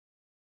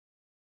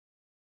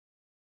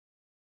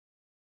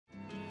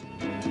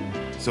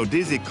So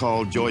Dizzy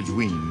called George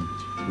Wein,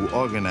 who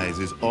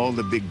organizes all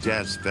the big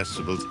jazz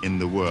festivals in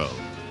the world,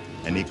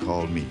 and he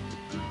called me.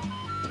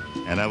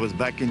 And I was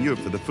back in Europe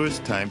for the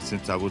first time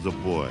since I was a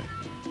boy.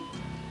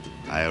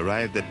 I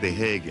arrived at The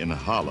Hague in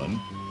Holland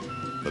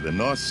for the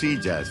North Sea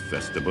Jazz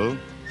Festival,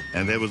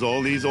 and there was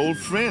all these old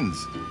friends.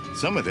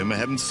 Some of them I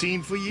haven't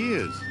seen for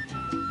years.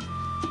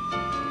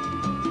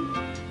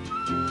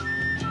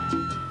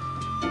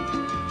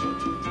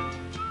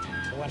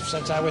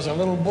 Since I was a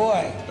little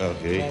boy.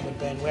 Okay. David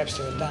Ben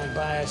Webster and Don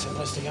Byas and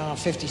listening on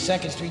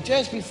 52nd Street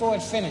just before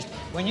it finished.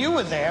 When you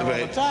were there all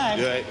the time,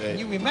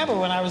 you remember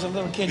when I was a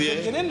little kid, you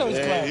could get in those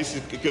clubs. Yeah, you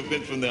used to come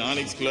in from the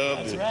Onyx Club,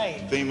 That's the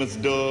right. famous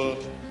door.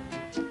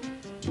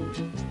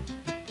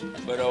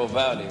 But old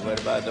Valley,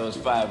 what about those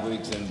 5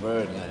 weeks in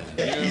Birdland?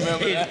 You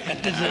remember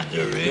that?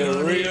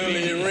 The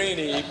really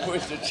rainy, he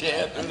pushed the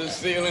chair through the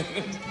ceiling.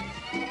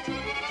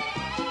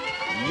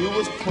 You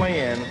was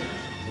playing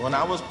when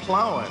I was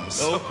plowing.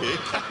 So. Okay.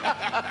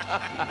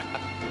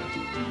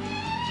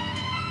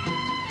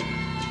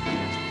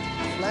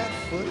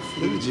 Flat-foot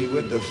flugy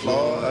with the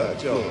Florida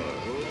George.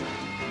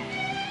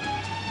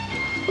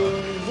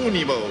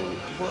 Funimo.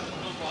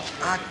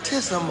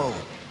 Artissimo.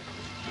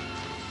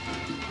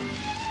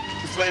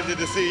 It's a pleasure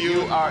to see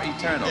you. You are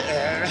eternal.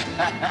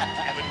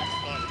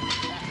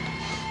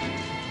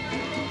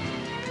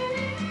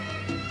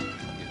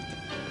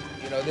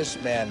 You know, this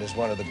man is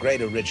one of the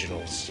great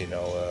originals, you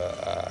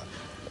know,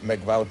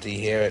 McVouty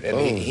here. And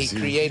he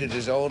created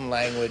his own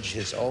language,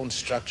 his own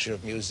structure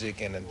of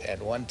music, and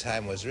at one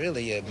time was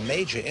really a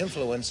major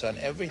influence on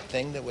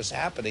everything that was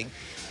happening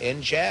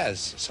in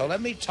jazz. So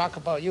let me talk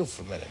about you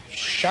for a minute.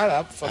 Shut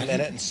up for a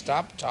minute and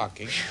stop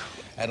talking,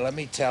 and let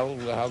me tell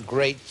how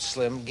great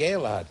Slim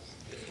Gaillard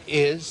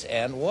is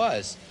and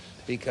was.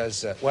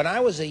 Because when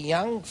I was a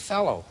young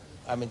fellow,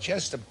 I mean,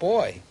 just a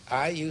boy,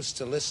 I used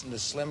to listen to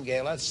Slim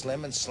Gaillard,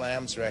 Slim and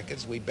Slam's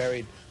records. We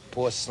buried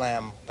poor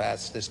Slam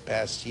this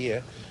past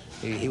year.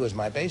 He was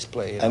my bass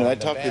player. I know, I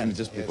talked to him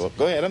just before.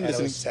 Go ahead, I'm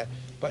listening.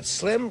 But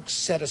Slim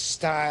set a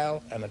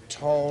style and a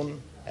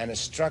tone and a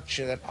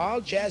structure that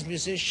all jazz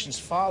musicians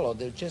followed.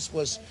 There just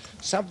was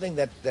something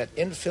that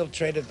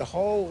infiltrated the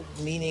whole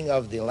meaning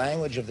of the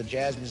language of the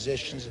jazz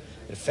musicians. It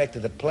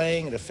affected the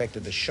playing, it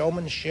affected the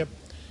showmanship,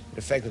 it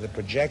affected the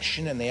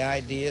projection and the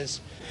ideas.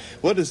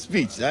 What a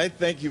speech. I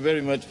thank you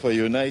very much for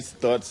your nice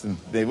thoughts and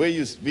the way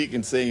you speak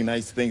and saying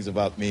nice things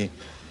about me.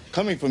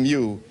 Coming from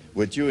you,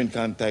 with you in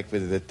contact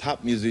with the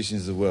top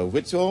musicians of the world,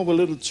 which all were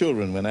little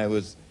children when I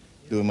was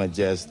doing my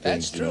jazz things.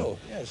 That's true,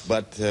 yes.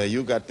 But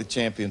you got the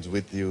champions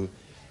with you,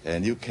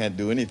 and you can't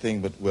do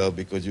anything but well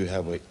because you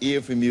have an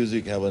ear for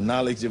music, have a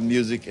knowledge of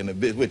music, and a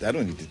bit. Wait, I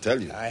don't need to tell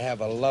you. I have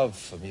a love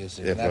for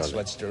music, and that's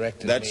what's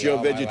directed me. That's your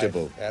all my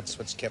vegetable. life. That's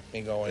what's kept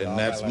me going. And all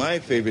that's my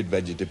favorite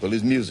vegetable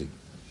is music.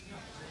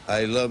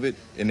 I love it,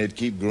 and it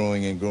keeps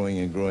growing and growing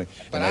and growing.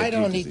 But I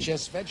don't eat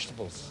just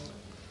vegetables.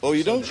 Oh,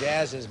 you So don't?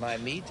 jazz is my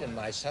meat and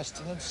my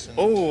sustenance. And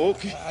Oh,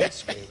 okay.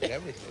 ice cream and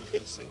everything,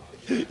 you see.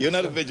 You're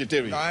not a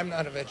vegetarian. No, I'm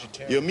not a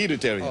vegetarian. You're a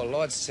meatitarian. Oh,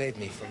 Lord save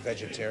me from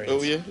vegetarians.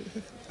 Oh, yeah?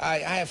 I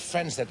have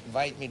friends that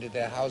invite me to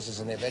their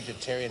houses, and they're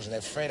vegetarians, and they're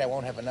afraid I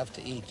won't have enough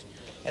to eat.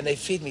 And they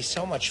feed me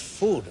so much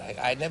food.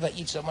 I never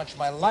eat so much in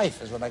my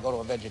life as when I go to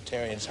a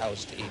vegetarian's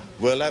house to eat.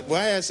 Well,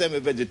 why I say I'm a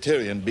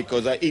vegetarian?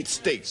 Because I eat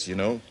steaks, you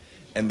know,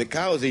 and the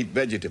cows eat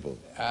vegetable.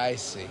 I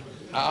see.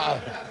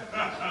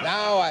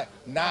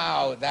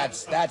 Now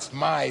that's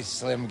my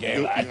Slim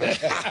Gaillard.